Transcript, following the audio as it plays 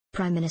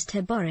Prime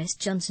Minister Boris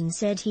Johnson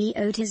said he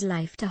owed his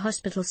life to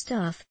hospital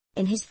staff,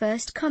 in his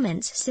first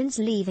comments since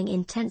leaving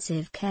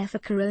intensive care for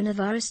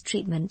coronavirus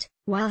treatment,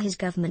 while his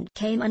government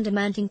came under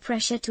mounting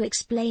pressure to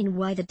explain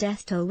why the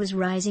death toll was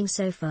rising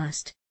so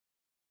fast.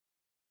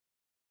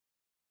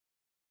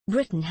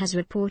 Britain has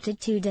reported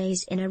 2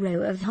 days in a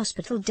row of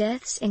hospital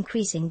deaths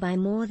increasing by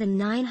more than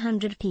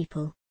 900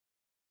 people.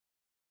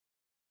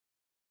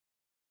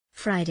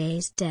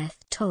 Friday's death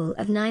toll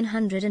of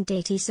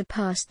 980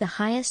 surpassed the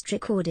highest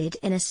recorded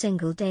in a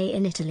single day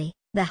in Italy,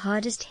 the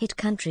hardest-hit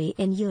country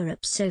in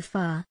Europe so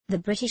far. The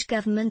British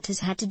government has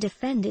had to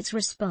defend its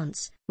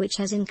response, which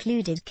has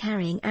included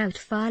carrying out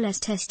far less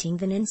testing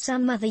than in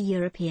some other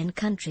European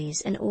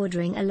countries and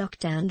ordering a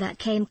lockdown that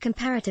came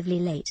comparatively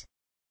late.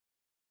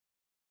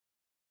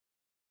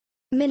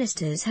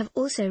 Ministers have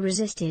also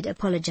resisted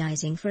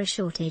apologising for a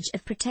shortage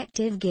of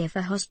protective gear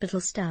for hospital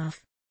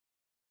staff.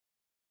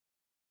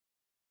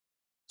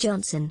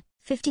 Johnson,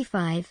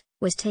 55,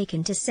 was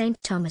taken to St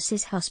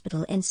Thomas's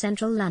Hospital in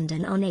central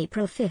London on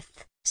April 5,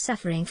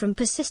 suffering from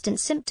persistent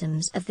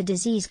symptoms of the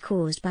disease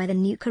caused by the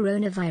new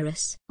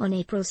coronavirus. On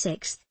April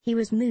 6, he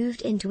was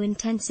moved into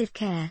intensive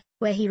care,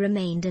 where he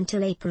remained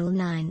until April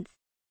 9.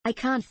 "I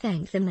can't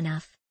thank them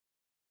enough.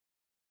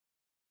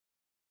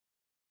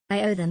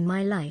 I owe them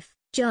my life,"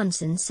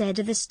 Johnson said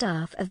of the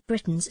staff of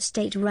Britain's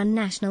state-run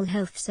National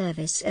Health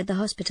Service at the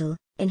hospital,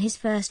 in his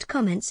first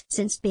comments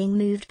since being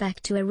moved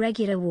back to a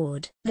regular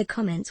ward. The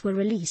comments were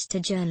released to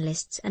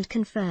journalists and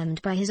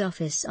confirmed by his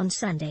office on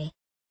Sunday.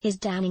 His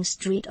Downing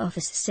Street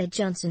office said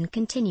Johnson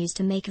continues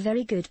to make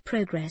very good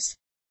progress.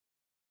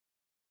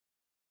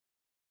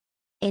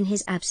 In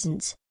his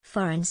absence,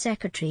 Foreign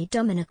Secretary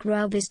Dominic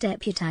Raab is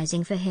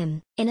deputising for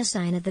him. In a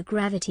sign of the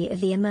gravity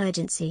of the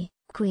emergency,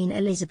 Queen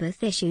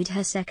Elizabeth issued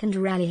her second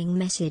rallying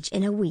message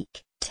in a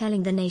week,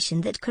 telling the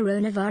nation that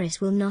coronavirus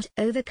will not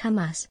overcome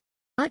us.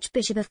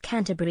 Archbishop of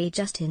Canterbury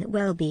Justin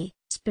Welby,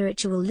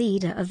 spiritual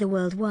leader of the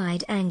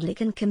worldwide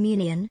Anglican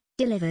Communion,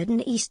 delivered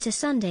an Easter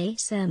Sunday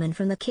sermon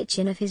from the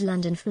kitchen of his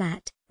London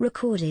flat,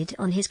 recorded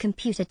on his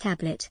computer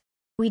tablet.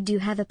 "We do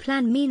have a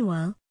plan."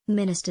 Meanwhile,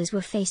 ministers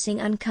were facing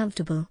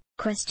uncomfortable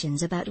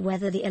questions about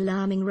whether the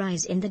alarming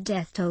rise in the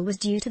death toll was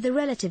due to the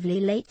relatively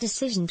late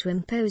decision to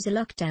impose a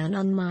lockdown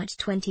on March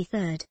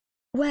 23.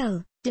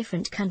 Well,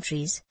 different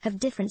countries have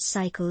different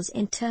cycles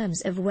in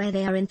terms of where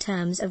they are in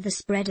terms of the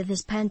spread of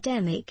this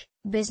pandemic,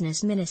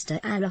 Business Minister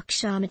Alok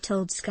Sharma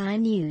told Sky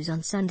News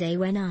on Sunday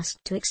when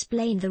asked to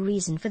explain the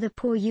reason for the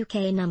poor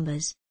UK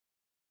numbers.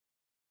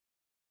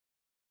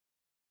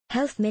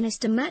 Health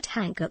Minister Matt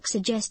Hancock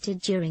suggested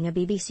during a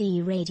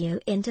BBC radio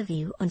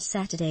interview on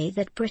Saturday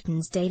that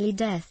Britain's daily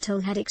death toll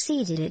had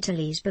exceeded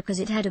Italy's because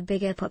it had a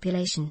bigger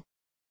population.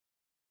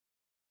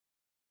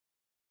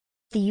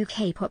 The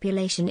UK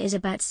population is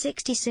about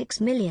 66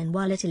 million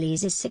while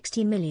Italy's is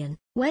 60 million.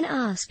 When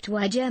asked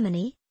why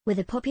Germany, with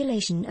a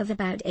population of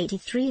about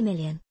 83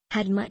 million,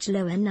 had much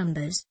lower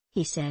numbers,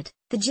 he said,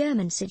 "The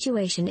German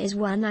situation is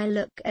one I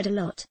look at a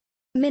lot."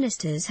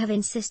 Ministers have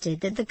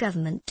insisted that the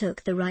government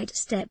took the right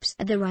steps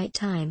at the right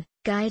time,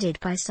 guided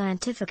by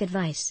scientific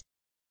advice.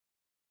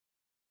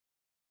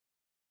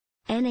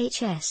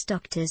 NHS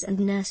doctors and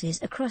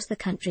nurses across the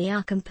country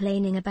are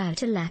complaining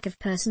about a lack of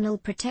personal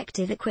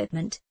protective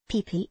equipment,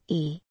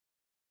 PPE.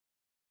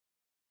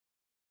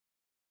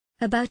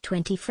 About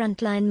 20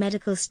 frontline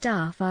medical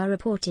staff are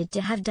reported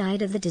to have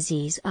died of the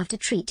disease after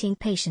treating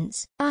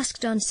patients.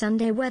 Asked on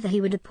Sunday whether he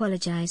would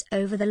apologise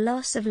over the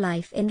loss of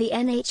life in the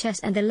NHS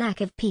and the lack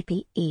of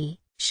PPE,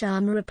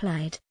 Sharma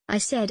replied, "I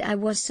said I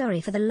was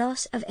sorry for the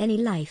loss of any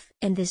life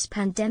in this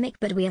pandemic,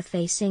 but we are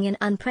facing an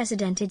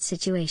unprecedented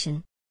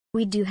situation.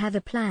 We do have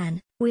a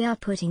plan, we are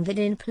putting that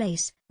in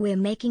place, we're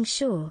making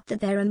sure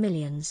that there are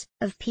millions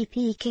of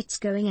PPE kits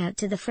going out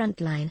to the front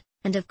line,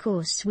 and of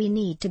course we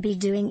need to be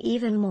doing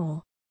even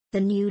more." The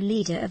new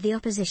leader of the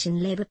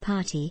opposition Labour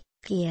Party,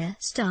 Keir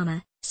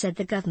Starmer, said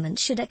the government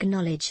should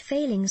acknowledge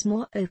failings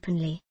more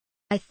openly.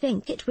 "I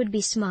think it would be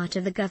smart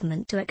of the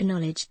government to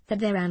acknowledge that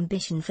their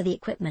ambition for the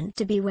equipment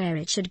to be where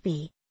it should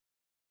be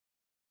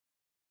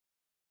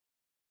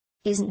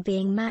isn't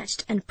being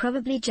matched and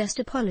probably just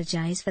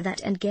apologise for that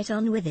and get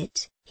on with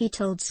it," he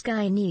told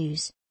Sky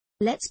News.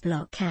 "Let's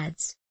block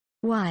ads.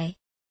 Why?